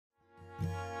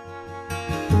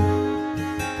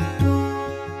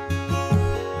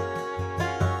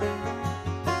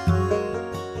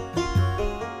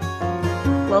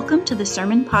Welcome to the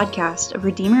Sermon Podcast of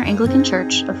Redeemer Anglican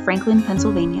Church of Franklin,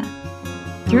 Pennsylvania.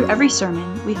 Through every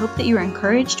sermon, we hope that you are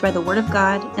encouraged by the Word of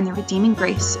God and the redeeming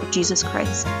grace of Jesus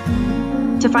Christ.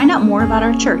 To find out more about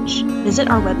our church, visit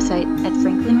our website at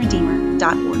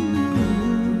franklinredeemer.org.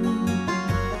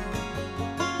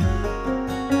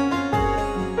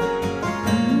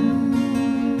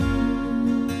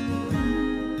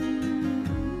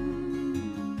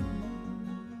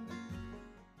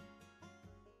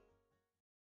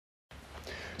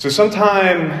 So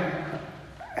sometime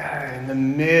in the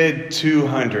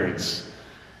mid-200s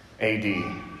AD,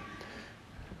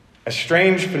 a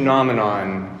strange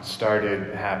phenomenon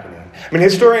started happening. I mean,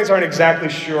 historians aren't exactly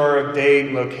sure of date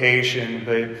and location,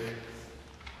 but a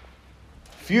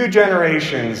few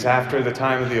generations after the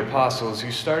time of the apostles,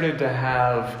 you started to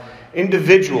have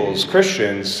individuals,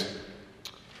 Christians,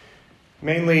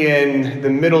 mainly in the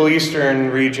Middle Eastern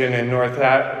region in North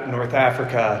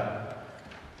Africa,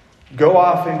 go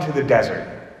off into the desert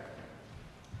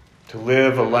to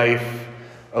live a life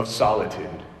of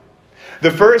solitude.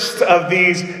 The first of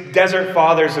these desert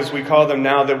fathers, as we call them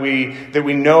now, that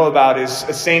we know about is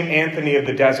Saint Anthony of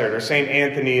the Desert, or Saint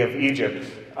Anthony of Egypt.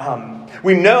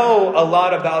 We know a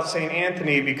lot about Saint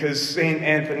Anthony because Saint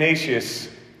Athanasius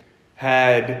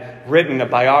had written a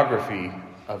biography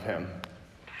of him.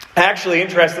 Actually,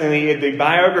 interestingly, the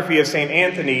biography of St.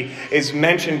 Anthony is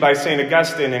mentioned by St.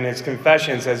 Augustine in his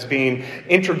Confessions as being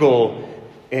integral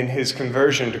in his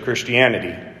conversion to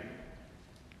Christianity.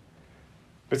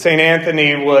 But St.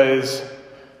 Anthony was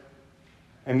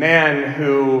a man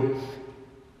who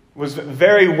was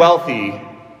very wealthy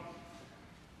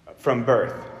from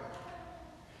birth.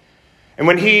 And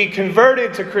when he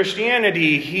converted to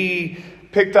Christianity, he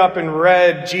picked up and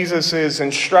read Jesus'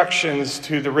 instructions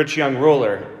to the rich young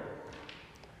ruler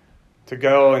to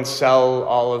go and sell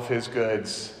all of his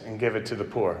goods and give it to the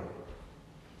poor.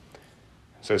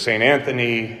 So St.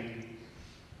 Anthony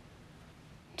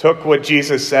took what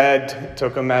Jesus said,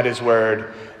 took him at his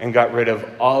word, and got rid of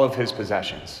all of his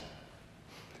possessions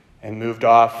and moved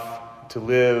off to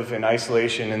live in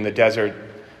isolation in the desert,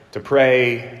 to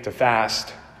pray, to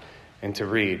fast, and to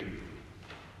read.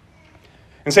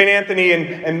 And St. Anthony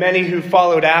and many who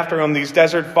followed after him, these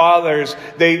desert fathers,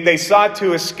 they sought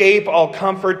to escape all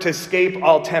comfort, to escape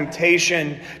all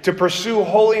temptation, to pursue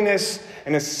holiness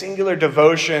and a singular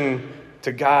devotion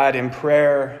to God in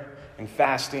prayer and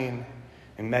fasting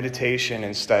and meditation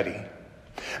and study.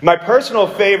 My personal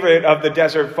favorite of the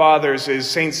desert fathers is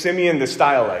St. Simeon the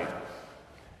Stylite.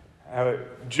 I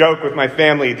joke with my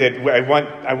family that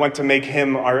I want to make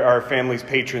him our family's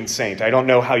patron saint. I don't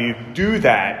know how you do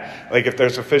that, like if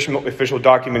there's official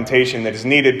documentation that is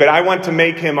needed, but I want to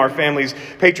make him our family's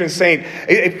patron saint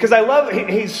because I love,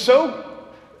 he's so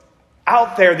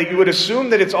out there that you would assume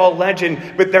that it's all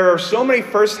legend, but there are so many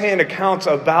firsthand accounts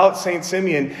about St.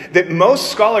 Simeon that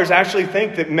most scholars actually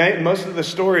think that most of the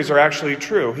stories are actually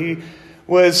true. He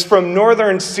was from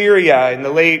northern Syria in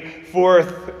the late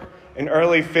 4th and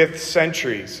early 5th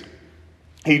centuries.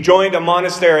 He joined a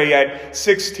monastery at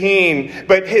 16,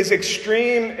 but his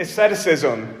extreme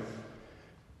asceticism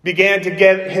began to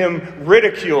get him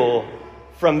ridicule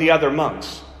from the other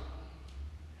monks.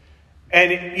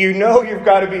 And you know you've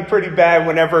got to be pretty bad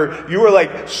whenever you are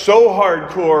like so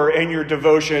hardcore in your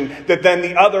devotion that then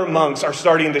the other monks are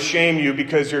starting to shame you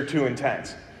because you're too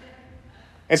intense.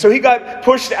 And so he got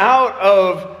pushed out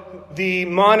of the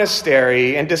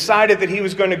monastery and decided that he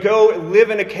was going to go live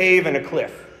in a cave in a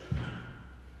cliff.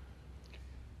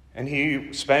 And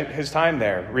he spent his time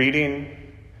there reading,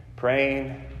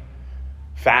 praying,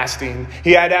 fasting.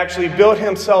 He had actually built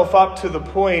himself up to the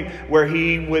point where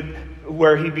he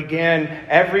began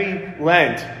every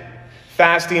Lent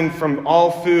fasting from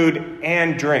all food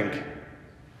and drink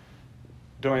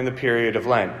during the period of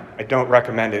Lent. I don't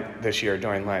recommend it this year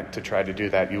during Lent to try to do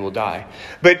that. You will die.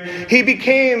 But he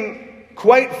became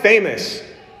quite famous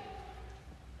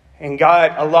and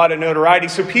got a lot of notoriety.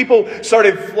 So people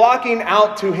started flocking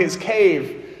out to his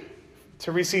cave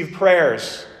to receive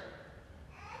prayers,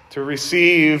 to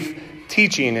receive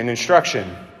teaching and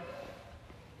instruction.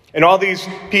 And all these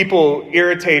people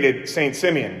irritated St.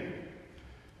 Simeon.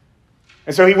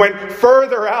 And so he went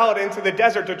further out into the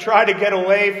desert to try to get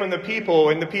away from the people,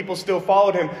 and the people still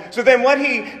followed him. So then what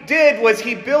he did was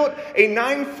he built a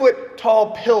 9-foot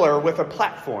tall pillar with a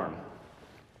platform,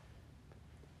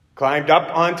 climbed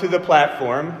up onto the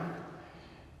platform,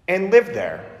 and lived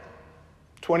there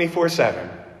 24/7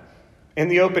 in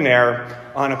the open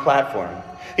air on a platform.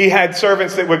 He had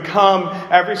servants that would come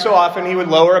every so often. He would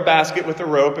lower a basket with a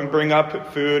rope and bring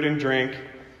up food and drink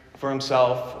for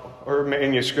himself or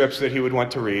manuscripts that he would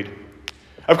want to read.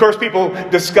 Of course, people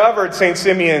discovered St.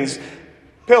 Simeon's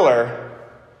pillar,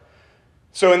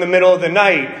 so in the middle of the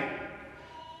night,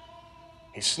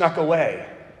 he snuck away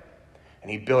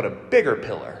and he built a bigger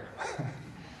pillar.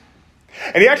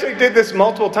 And he actually did this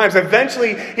multiple times.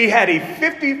 Eventually, he had a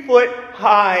 50-foot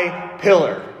high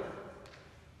pillar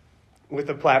with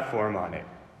a platform on it.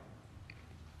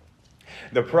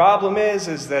 The problem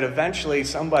is that eventually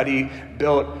somebody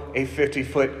built a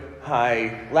 50-foot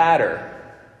high ladder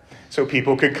so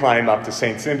people could climb up to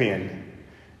St. Simeon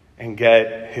and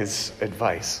get his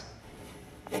advice.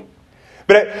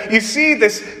 But you see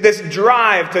this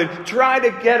drive to try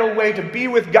to get away, to be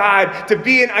with God, to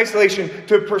be in isolation,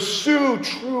 to pursue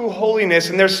true holiness.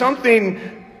 And there's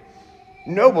something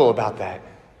noble about that.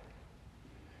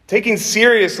 Taking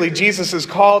seriously Jesus'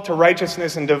 call to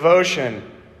righteousness and devotion.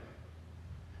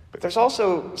 But there's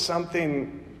also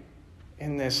something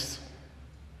in this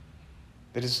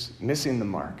that is missing the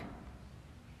mark.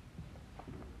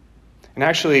 And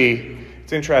actually,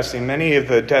 it's interesting, many of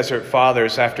the desert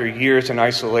fathers, after years in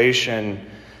isolation,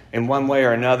 in one way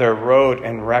or another, wrote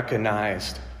and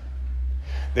recognized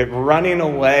that running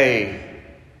away,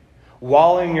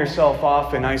 walling yourself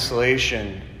off in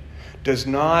isolation, does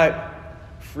not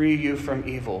free you from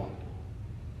evil.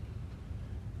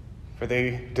 For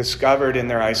they discovered in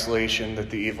their isolation that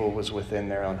the evil was within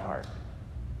their own heart.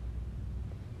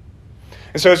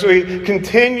 And so as we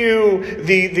continue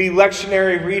the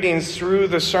lectionary readings through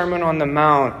the Sermon on the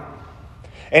Mount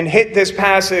and hit this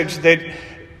passage that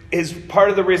is part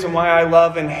of the reason why I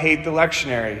love and hate the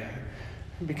lectionary.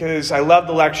 Because I love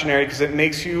the lectionary because it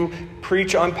makes you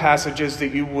preach on passages that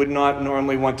you would not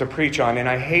normally want to preach on. And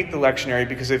I hate the lectionary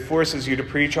because it forces you to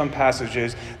preach on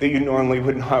passages that you normally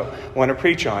would not want to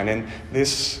preach on. And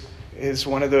this is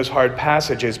one of those hard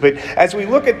passages. But as we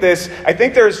look at this, I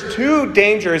think there's two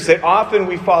dangers that often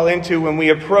we fall into when we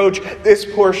approach this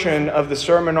portion of the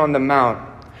Sermon on the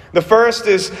Mount. The first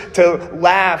is to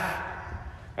laugh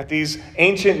at these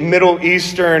ancient Middle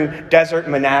Eastern desert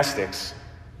monastics.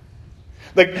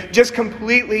 Like just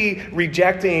completely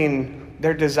rejecting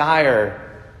their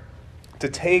desire to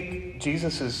take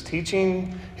Jesus'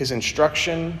 teaching, his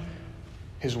instruction,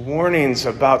 his warnings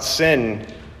about sin,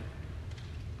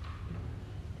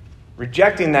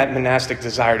 rejecting that monastic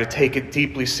desire to take it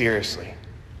deeply seriously.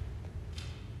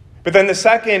 But then the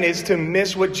second is to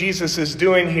miss what Jesus is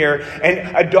doing here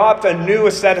and adopt a new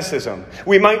asceticism.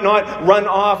 We might not run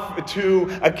off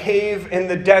to a cave in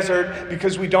the desert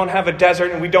because we don't have a desert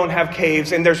and we don't have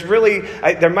caves. And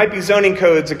there might be zoning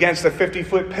codes against a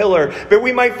 50-foot pillar, but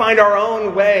we might find our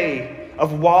own way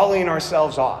of walling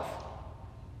ourselves off.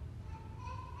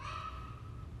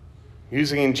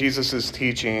 Using Jesus'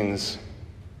 teachings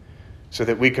so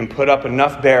that we can put up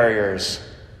enough barriers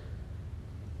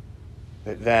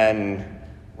that then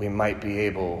we might be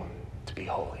able to be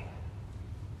holy.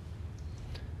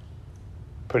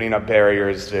 Putting up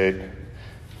barriers that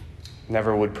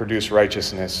never would produce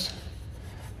righteousness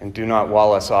and do not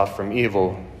wall us off from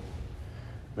evil,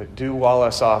 but do wall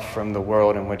us off from the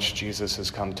world in which Jesus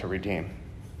has come to redeem.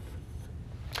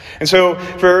 And so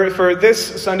for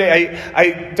this Sunday,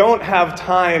 I don't have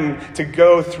time to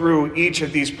go through each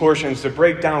of these portions to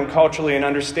break down culturally and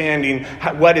understanding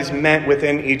what is meant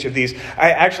within each of these.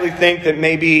 I actually think that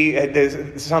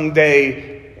maybe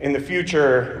someday in the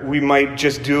future, we might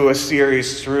just do a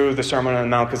series through the Sermon on the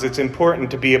Mount because it's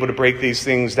important to be able to break these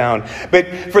things down. But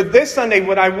for this Sunday,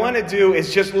 what I want to do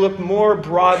is just look more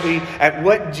broadly at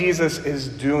what Jesus is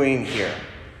doing here.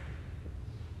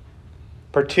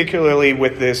 Particularly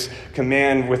with this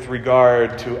command with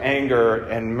regard to anger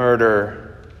and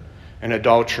murder and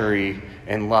adultery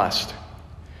and lust.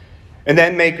 And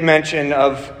then make mention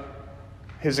of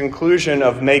his inclusion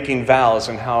of making vows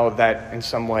and how that in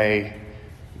some way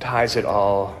ties it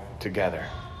all together.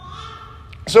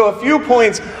 So a few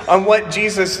points on what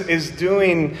Jesus is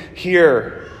doing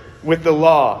here with the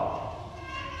law.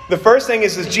 The first thing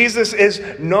is that Jesus is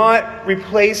not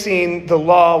replacing the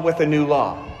law with a new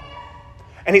law.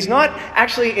 And he's not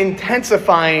actually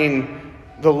intensifying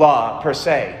the law per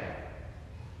se.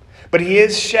 But he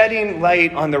is shedding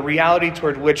light on the reality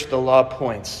toward which the law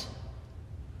points.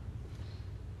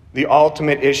 The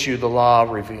ultimate issue the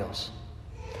law reveals.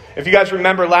 If you guys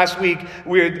remember last week,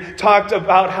 we had talked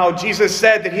about how Jesus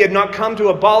said that he had not come to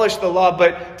abolish the law,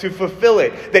 but to fulfill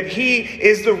it. That he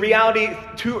is the reality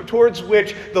towards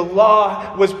which the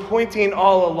law was pointing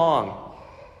all along.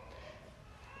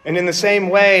 And in the same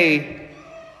way,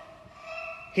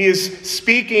 he is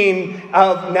speaking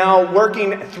of now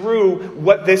working through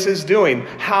what this is doing,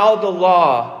 how the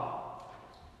law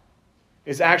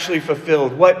is actually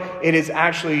fulfilled, what it is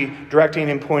actually directing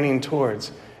and pointing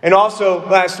towards. And also,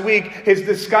 last week, his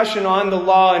discussion on the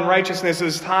law and righteousness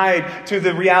is tied to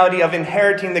the reality of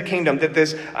inheriting the kingdom, that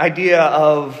this idea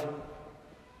of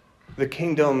the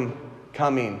kingdom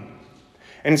coming.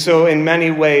 And so, in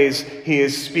many ways, he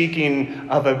is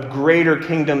speaking of a greater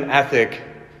kingdom ethic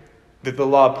that the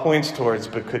law points towards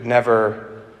but could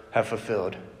never have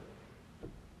fulfilled.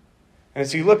 And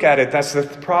as you look at it, that's the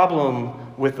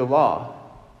problem with the law.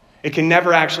 It can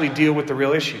never actually deal with the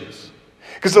real issues.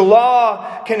 Because the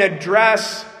law can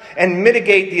address and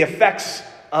mitigate the effects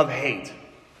of hate.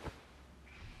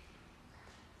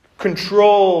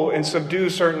 Control and subdue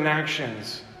certain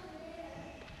actions.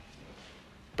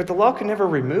 But the law can never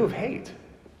remove hate.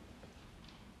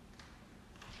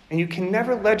 And you can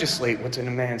never legislate what's in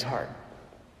a man's heart.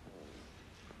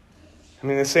 I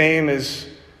mean, the same is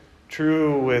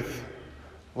true with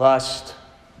lust,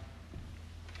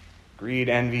 greed,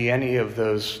 envy, any of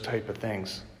those type of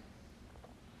things.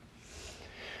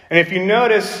 And if you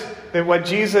notice that what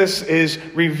Jesus is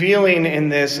revealing in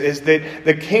this is that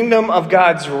the kingdom of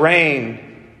God's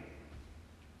reign,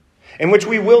 in which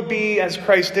we will be as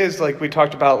Christ is, like we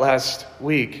talked about last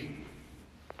week,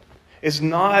 is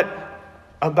not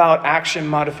about action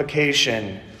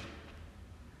modification,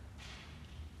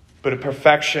 but a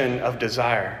perfection of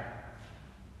desire.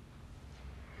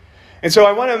 And so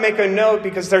I want to make a note,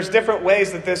 because there's different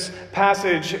ways that this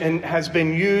passage has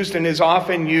been used and is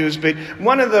often used. But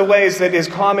one of the ways that is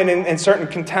common in certain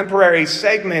contemporary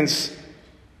segments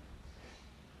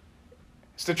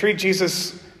is to treat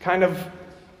Jesus kind of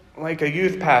like a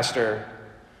youth pastor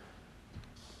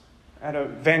at an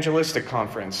evangelistic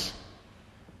conference,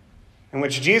 in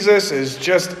which Jesus is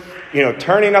just,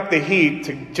 turning up the heat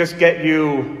to just get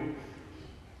you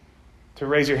to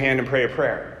raise your hand and pray a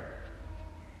prayer.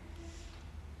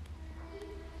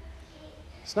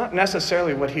 It's not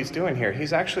necessarily what he's doing here.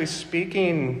 He's actually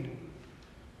speaking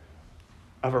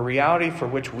of a reality for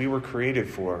which we were created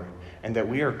for and that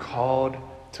we are called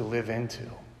to live into.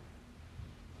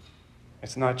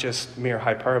 It's not just mere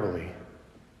hyperbole,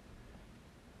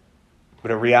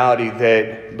 but a reality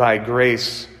that by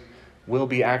grace will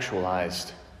be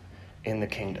actualized in the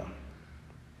kingdom.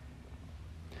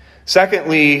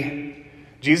 Secondly,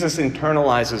 Jesus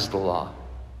internalizes the law.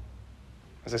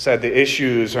 As I said, the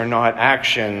issues are not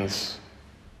actions,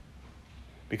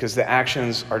 because the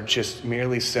actions are just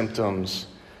merely symptoms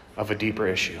of a deeper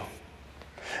issue.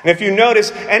 And if you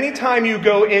notice, anytime you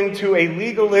go into a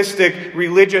legalistic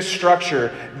religious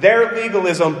structure, their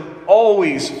legalism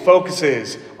always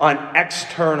focuses on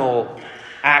external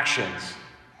actions,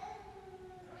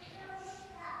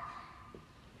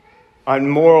 on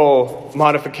moral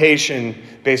modification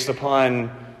based upon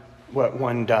what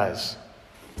one does.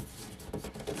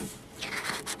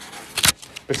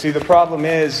 But see, the problem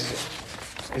is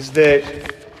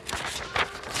that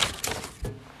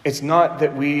it's not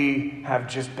that we have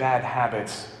just bad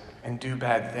habits and do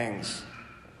bad things,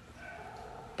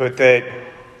 but that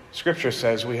Scripture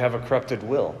says we have a corrupted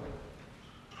will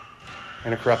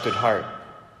and a corrupted heart.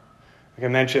 Like I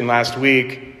mentioned last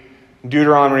week,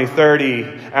 Deuteronomy 30,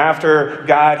 after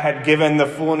God had given the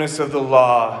fullness of the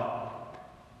law,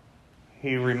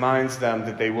 he reminds them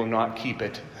that they will not keep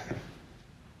it.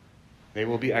 They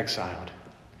will be exiled.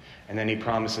 And then he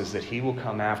promises that he will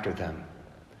come after them.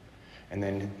 And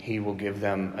then he will give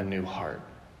them a new heart.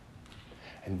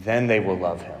 And then they will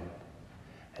love him.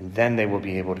 And then they will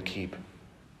be able to keep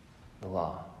the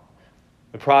law.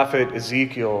 The prophet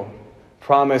Ezekiel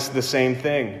promised the same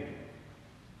thing.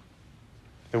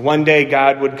 That one day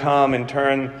God would come and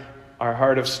turn our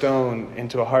heart of stone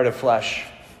into a heart of flesh.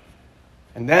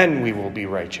 And then we will be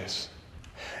righteous.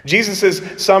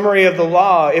 Jesus' summary of the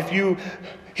law,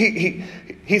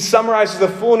 he summarizes the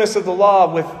fullness of the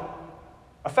law with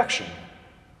affection.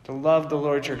 To love the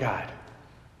Lord your God.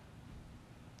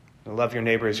 To love your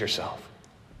neighbor as yourself.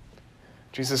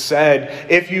 Jesus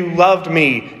said, if you loved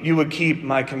me, you would keep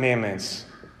my commandments.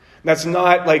 That's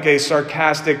not like a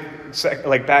sarcastic,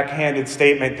 like backhanded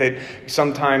statement that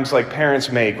sometimes like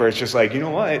parents make, where it's just like, you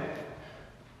know what?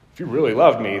 If you really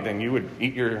loved me, then you would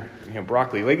eat your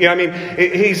broccoli.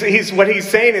 He's what he's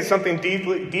saying is something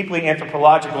deeply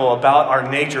anthropological about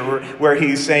our nature, where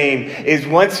he's saying is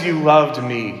once you loved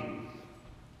me,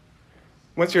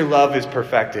 once your love is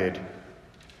perfected,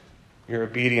 your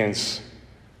obedience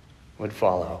would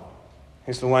follow.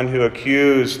 He's the one who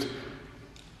accused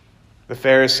the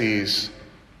Pharisees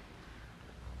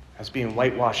as being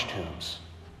whitewashed tombs,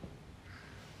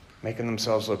 making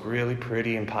themselves look really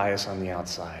pretty and pious on the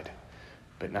outside,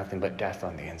 but nothing but death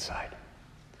on the inside.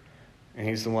 And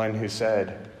he's the one who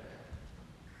said,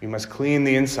 you must clean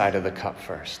the inside of the cup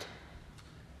first,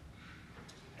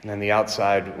 and then the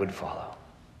outside would follow.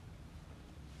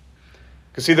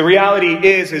 Because see, the reality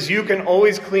is you can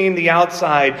always clean the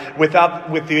outside with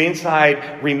the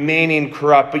inside remaining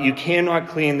corrupt, but you cannot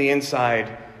clean the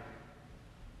inside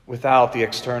without the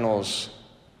externals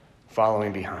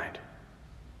following behind.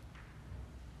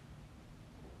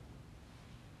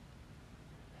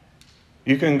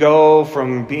 You can go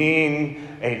from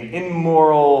being an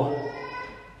immoral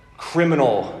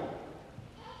criminal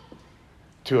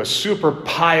to a super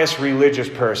pious religious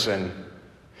person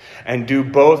and do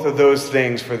both of those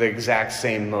things for the exact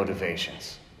same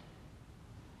motivations.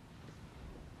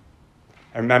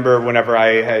 I remember whenever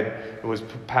I was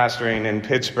pastoring in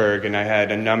Pittsburgh, and I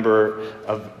had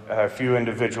a few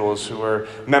individuals who were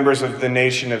members of the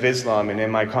Nation of Islam, and in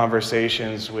my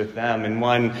conversations with them, and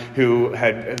one who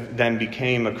had then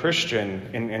became a Christian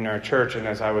in our church, and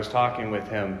as I was talking with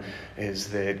him, is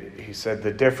that he said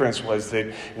the difference was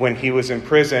that when he was in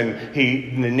prison,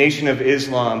 the Nation of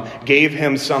Islam gave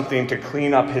him something to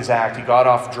clean up his act. He got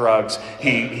off drugs.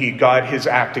 He got his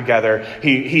act together.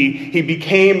 He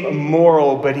became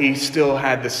moral, but he still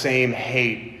had the same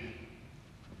hate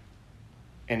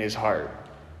in his heart.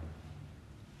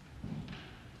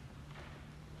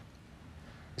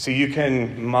 See, you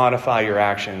can modify your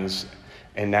actions,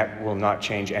 and that will not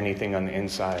change anything on the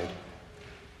inside.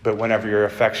 But whenever your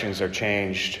affections are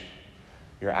changed,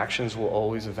 your actions will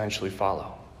always eventually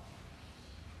follow.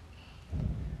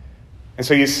 And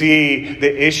so you see,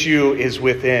 the issue is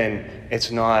within.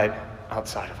 It's not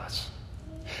outside of us.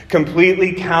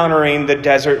 Completely countering the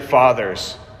desert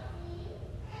fathers.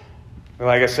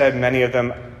 Like I said, many of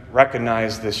them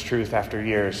recognize this truth after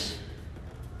years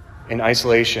in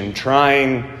isolation,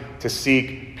 trying to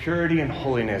seek purity and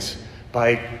holiness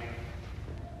by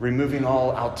removing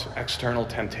all external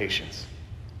temptations.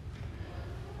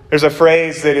 There's a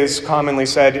phrase that is commonly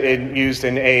said and used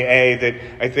in AA that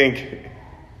I think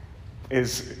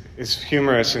is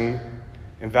humorous and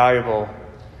valuable.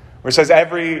 Where it says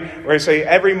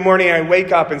every morning I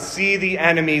wake up and see the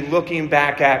enemy looking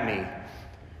back at me,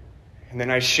 and then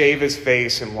I shave his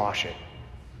face and wash it.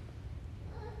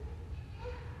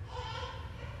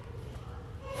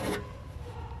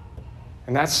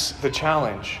 And that's the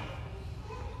challenge.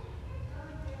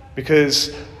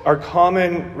 Because our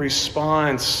common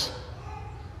response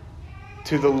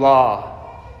to the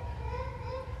law,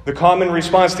 the common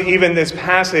response to even this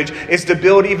passage, is to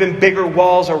build even bigger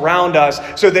walls around us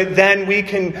so that then we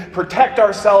can protect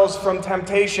ourselves from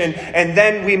temptation and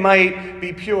then we might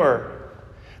be pure.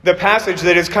 The passage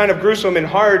that is kind of gruesome and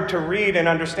hard to read and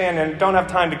understand, and don't have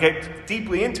time to get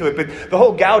deeply into it, but the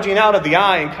whole gouging out of the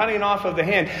eye and cutting off of the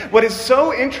hand. What is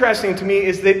so interesting to me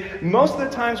is that most of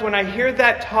the times when I hear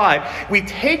that taught, we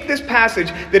take this passage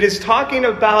that is talking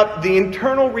about the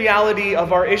internal reality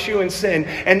of our issue and sin,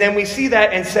 and then we see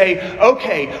that and say,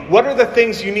 okay, what are the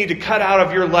things you need to cut out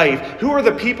of your life? Who are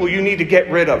the people you need to get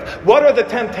rid of? What are the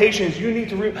temptations you need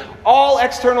to all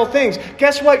external things.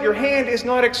 Guess what? Your hand is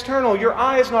not external. Your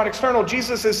eye is not external.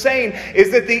 Jesus is saying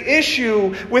is that the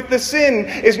issue with the sin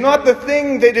is not the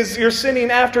thing that is you're sinning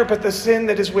after, but the sin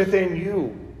that is within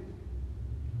you.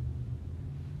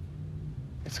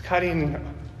 It's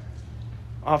cutting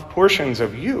off portions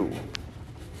of you.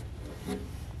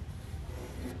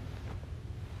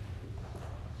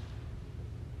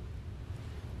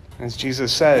 As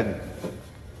Jesus said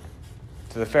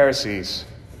to the Pharisees,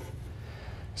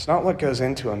 it's not what goes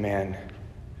into a man,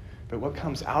 but what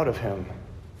comes out of him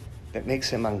that makes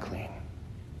him unclean.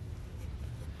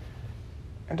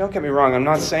 And don't get me wrong, I'm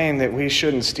not saying that we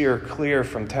shouldn't steer clear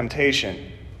from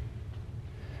temptation.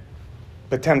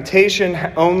 But temptation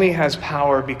only has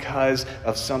power because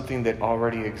of something that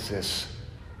already exists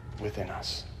within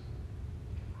us.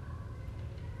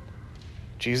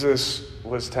 Jesus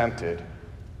was tempted,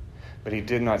 but he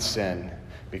did not sin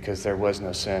because there was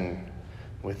no sin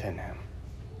within him.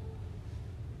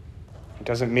 It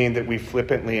doesn't mean that we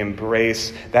flippantly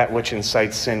embrace that which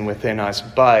incites sin within us,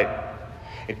 but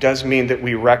it does mean that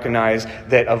we recognize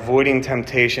that avoiding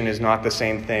temptation is not the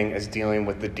same thing as dealing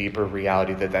with the deeper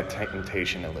reality that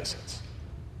temptation elicits.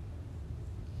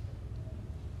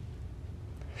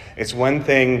 It's one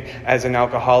thing as an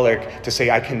alcoholic to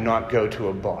say, I cannot go to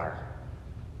a bar.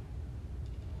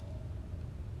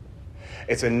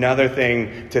 It's another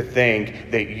thing to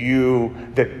think that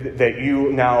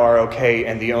you now are okay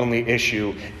and the only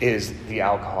issue is the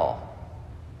alcohol.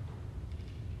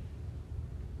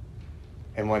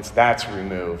 And once that's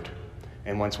removed,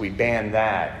 and once we ban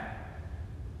that,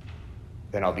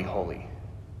 then I'll be holy.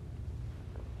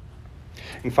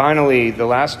 And finally, the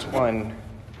last one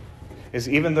is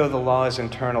even though the law is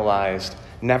internalized,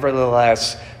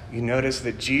 nevertheless, you notice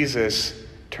that Jesus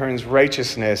turns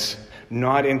righteousness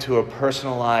not into a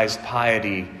personalized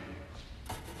piety,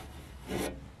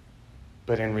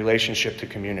 but in relationship to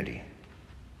community.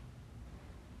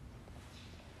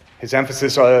 His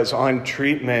emphasis is on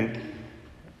treatment,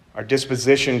 our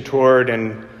disposition toward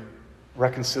and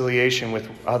reconciliation with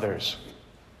others.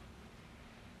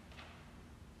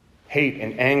 Hate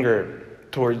and anger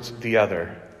towards the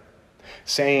other.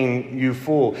 Saying, "You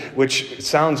fool," which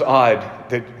sounds odd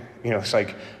that, it's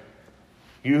like,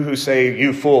 you who say,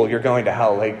 "You fool, you're going to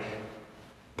hell." Like,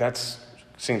 that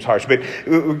seems harsh. But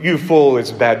 "you fool"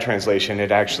 is a bad translation.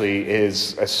 It actually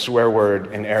is a swear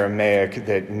word in Aramaic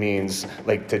that means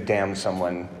like to damn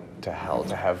someone to hell,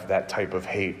 to have that type of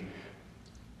hate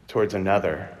towards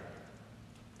another.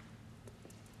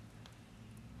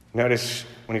 Notice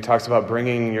when he talks about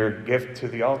bringing your gift to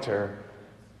the altar,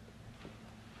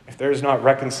 if there's not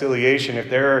reconciliation, if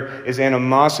there is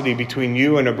animosity between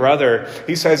you and a brother,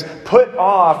 he says, put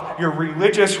off your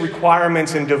religious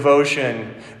requirements and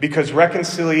devotion, because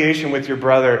reconciliation with your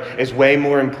brother is way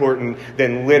more important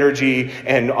than liturgy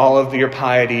and all of your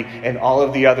piety and all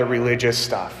of the other religious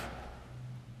stuff.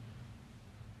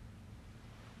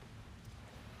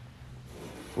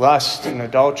 Lust and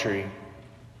adultery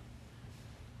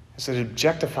is an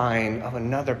objectifying of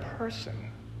another person.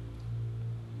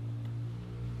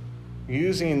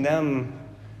 Using them,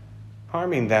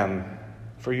 harming them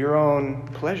for your own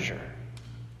pleasure.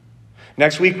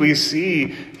 Next week we see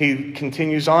he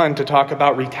continues on to talk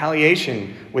about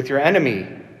retaliation with your enemy.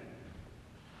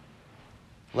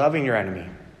 Loving your enemy.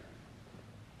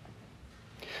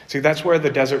 See, that's where the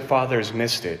Desert Fathers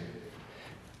missed it.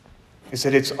 Is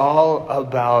that it's all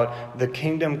about the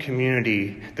kingdom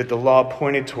community that the law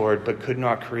pointed toward but could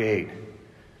not create.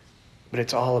 But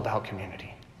it's all about community.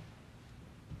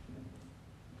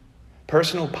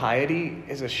 Personal piety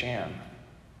is a sham.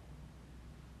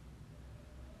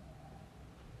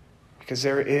 Because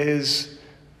there is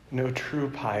no true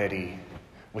piety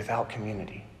without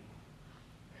community.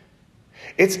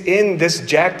 It's in this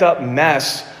jacked up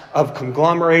mess of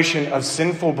conglomeration of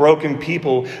sinful, broken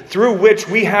people through which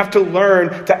we have to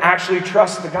learn to actually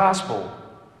trust the gospel.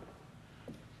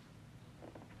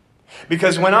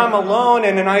 Because when I'm alone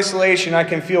and in isolation, I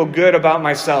can feel good about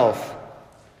myself.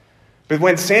 But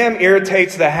when Sam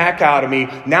irritates the heck out of me,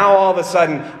 now all of a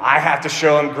sudden I have to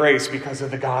show him grace because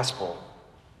of the gospel.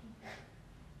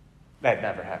 That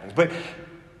never happens. But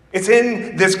it's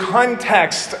in this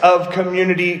context of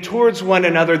community towards one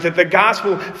another that the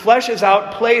gospel fleshes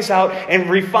out, plays out, and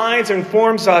refines and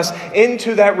forms us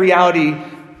into that reality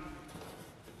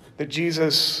that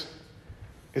Jesus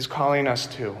is calling us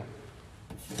to.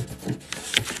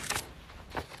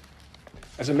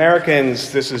 As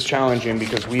Americans, this is challenging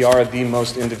because we are the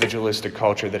most individualistic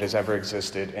culture that has ever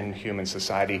existed in human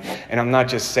society. And I'm not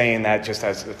just saying that just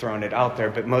as throwing it out there,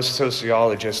 but most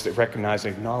sociologists that recognize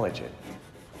and acknowledge it.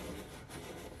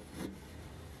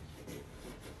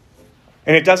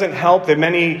 And it doesn't help that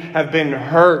many have been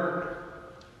hurt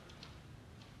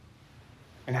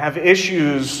and have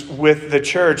issues with the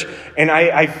church. And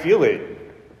I feel it.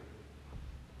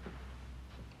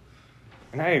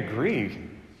 And I agree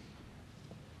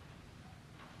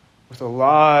with a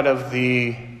lot of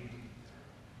the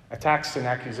attacks and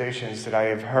accusations that I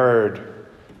have heard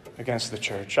against the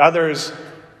church. Others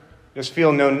just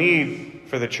feel no need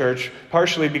for the church,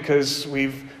 partially because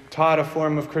we've taught a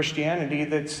form of Christianity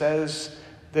that says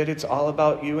that it's all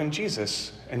about you and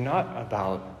Jesus and not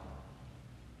about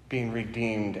being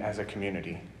redeemed as a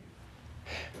community.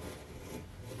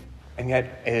 And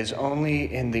yet it is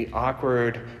only in the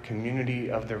awkward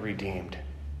community of the redeemed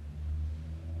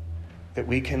that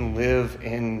we can live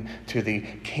into the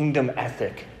kingdom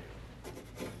ethic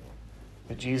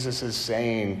that Jesus is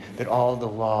saying that all the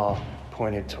law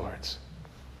pointed towards.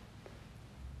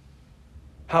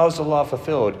 How is the law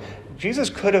fulfilled? Jesus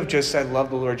could have just said,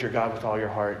 love the Lord your God with all your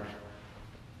heart.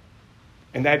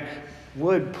 And that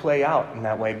would play out in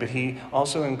that way, but he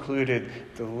also included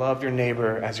to love your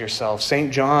neighbor as yourself.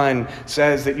 St. John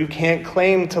says that you can't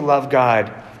claim to love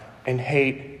God and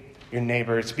hate your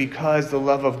neighbor. It's because the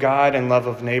love of God and love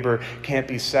of neighbor can't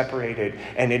be separated.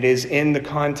 And it is in the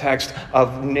context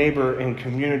of neighbor and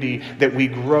community that we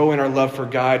grow in our love for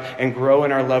God and grow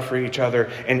in our love for each other.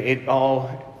 And it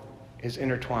all is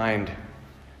intertwined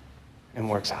and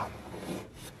works out.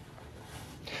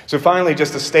 So finally,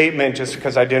 just a statement, just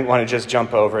because I didn't want to just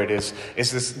jump over it, is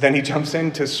this. Then he jumps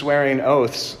into swearing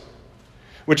oaths,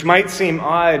 which might seem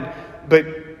odd, but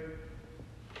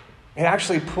it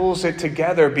actually pulls it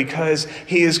together because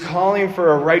he is calling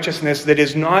for a righteousness that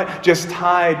is not just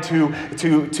tied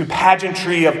to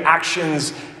pageantry of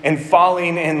actions and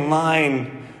falling in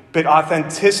line, but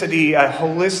authenticity, a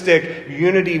holistic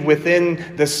unity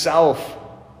within the self.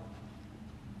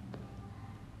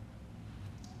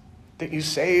 That you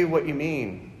say what you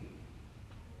mean,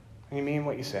 and you mean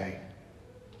what you say.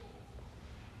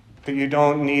 That you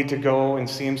don't need to go and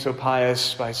seem so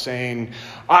pious by saying,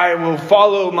 I will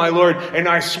follow my Lord, and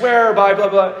I swear by blah,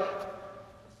 blah.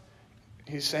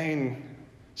 He's saying,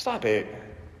 stop it.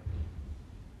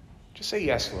 Just say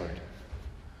yes, Lord.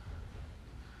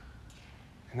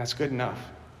 And that's good enough.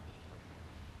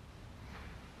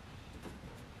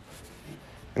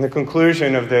 In the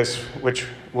conclusion of this, which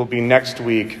will be next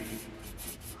week,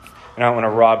 and I don't want to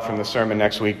rob from the sermon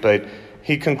next week, but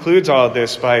he concludes all of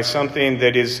this by something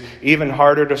that is even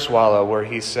harder to swallow, where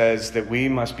he says that we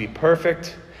must be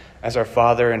perfect as our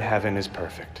Father in heaven is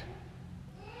perfect.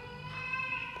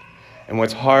 And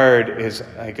what's hard is,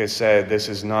 like I said, this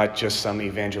is not just some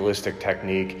evangelistic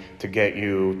technique to get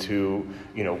you to,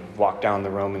 walk down the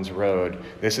Romans road.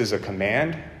 This is a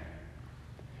command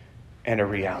and a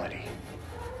reality.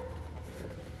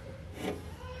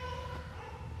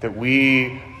 That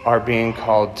we are being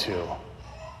called to.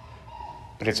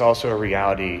 But it's also a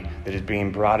reality that is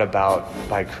being brought about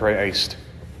by Christ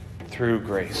through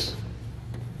grace,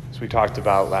 as we talked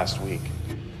about last week.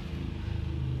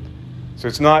 So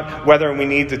it's not whether we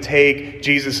need to take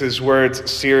Jesus'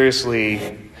 words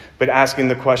seriously, but asking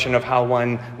the question of how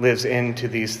one lives into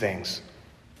these things.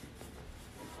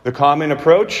 The common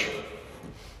approach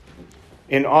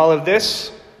in all of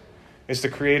this is to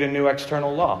create a new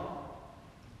external law.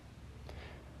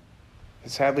 It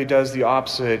sadly does the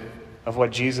opposite of what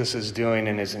Jesus is doing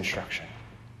in his instruction.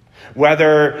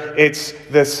 Whether it's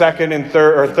the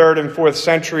third and fourth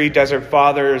century desert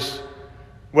fathers,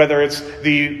 whether it's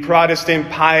the Protestant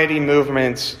piety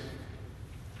movements,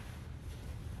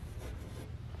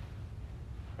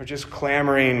 or just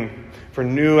clamoring for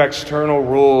new external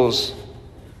rules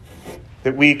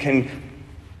that we can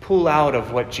pull out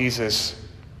of what Jesus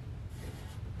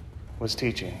was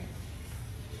teaching.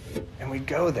 And we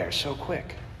go there so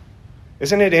quick.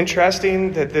 Isn't it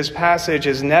interesting that this passage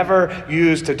is never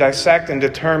used to dissect and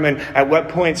determine at what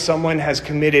point someone has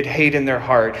committed hate in their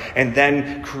heart, and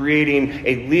then creating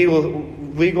a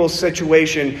legal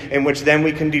situation in which then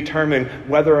we can determine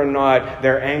whether or not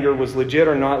their anger was legit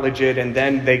or not legit, and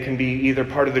then they can be either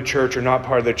part of the church or not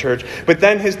part of the church. But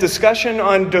then his discussion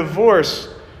on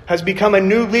divorce has become a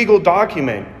new legal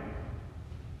document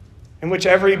in which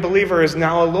every believer is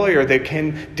now a lawyer that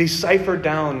can decipher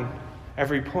down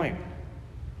every point.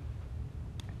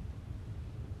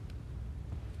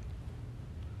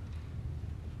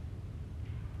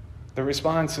 The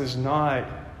response is not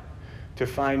to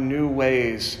find new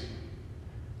ways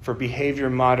for behavior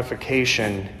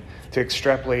modification to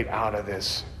extrapolate out of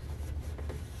this,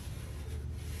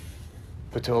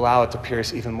 but to allow it to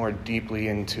pierce even more deeply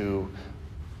into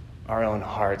our own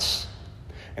hearts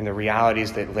and the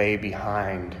realities that lay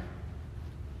behind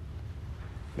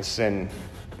the sin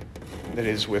that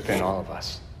is within all of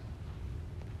us.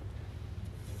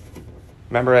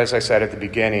 Remember, as I said at the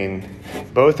beginning,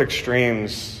 both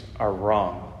extremes are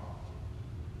wrong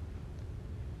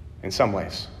in some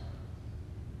ways.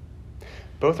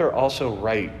 Both are also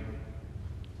right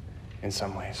in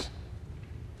some ways.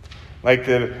 Like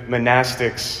the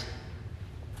monastics,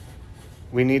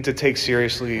 we need to take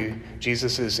seriously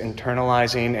Jesus'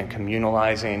 internalizing and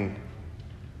communalizing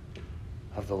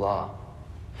of the law,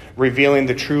 revealing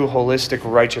the true holistic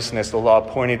righteousness the law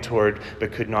pointed toward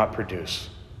but could not produce.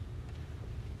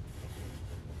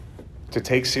 To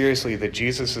take seriously that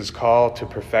Jesus' call to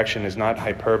perfection is not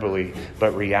hyperbole,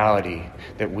 but reality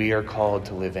that we are called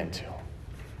to live into.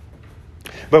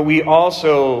 But we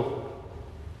also,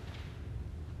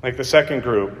 like the second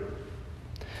group,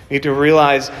 need to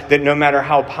realize that no matter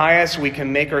how pious we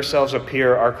can make ourselves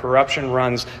appear, our corruption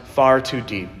runs far too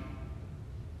deep.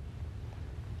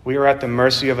 We are at the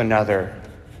mercy of another,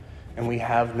 and we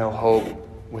have no hope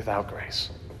without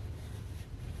grace.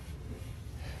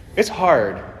 It's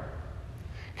hard.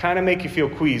 Kind of make you feel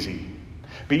queasy.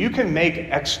 But you can make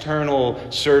external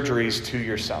surgeries to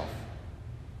yourself.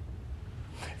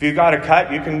 If you've got a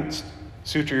cut, you can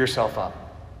suture yourself up.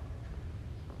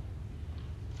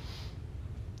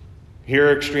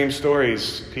 Hear extreme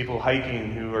stories, people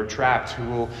hiking who are trapped, who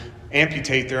will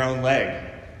amputate their own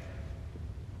leg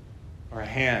or a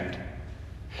hand.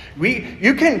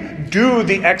 You can do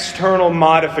the external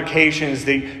modifications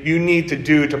that you need to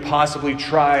do to possibly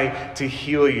try to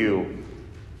heal you.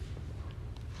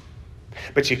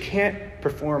 But you can't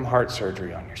perform heart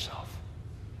surgery on yourself.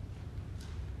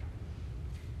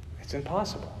 It's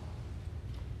impossible.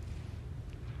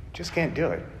 You just can't do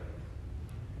it.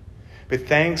 But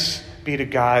thanks be to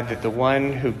God that the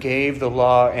one who gave the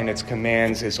law and its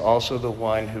commands is also the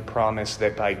one who promised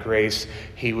that by grace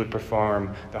he would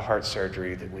perform the heart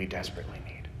surgery that we desperately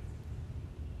need.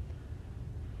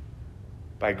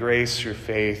 By grace through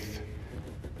faith,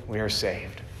 we are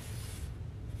saved.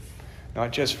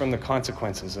 Not just from the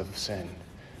consequences of sin,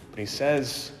 but he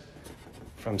says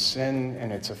from sin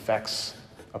and its effects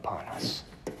upon us.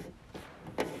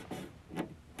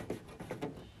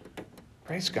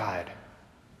 Praise God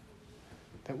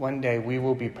that one day we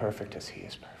will be perfect as he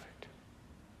is perfect.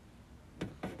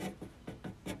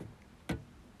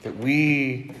 That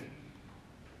we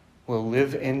will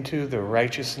live into the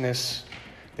righteousness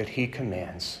that he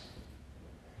commands,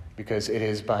 because it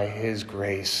is by his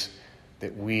grace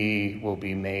that we will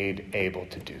be made able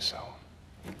to do so.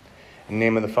 In the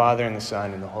name of the Father, and the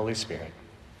Son, and the Holy Spirit.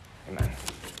 Amen.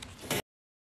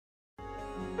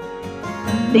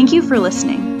 Thank you for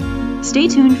listening. Stay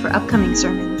tuned for upcoming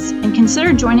sermons and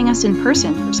consider joining us in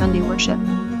person for Sunday worship.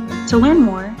 To learn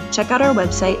more, check out our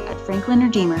website at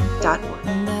franklinredeemer.org.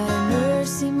 Thy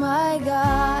mercy, my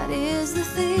God, is the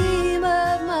theme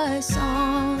of my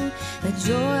song, the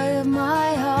joy of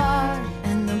my heart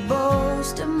and the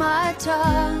boast of my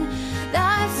tongue.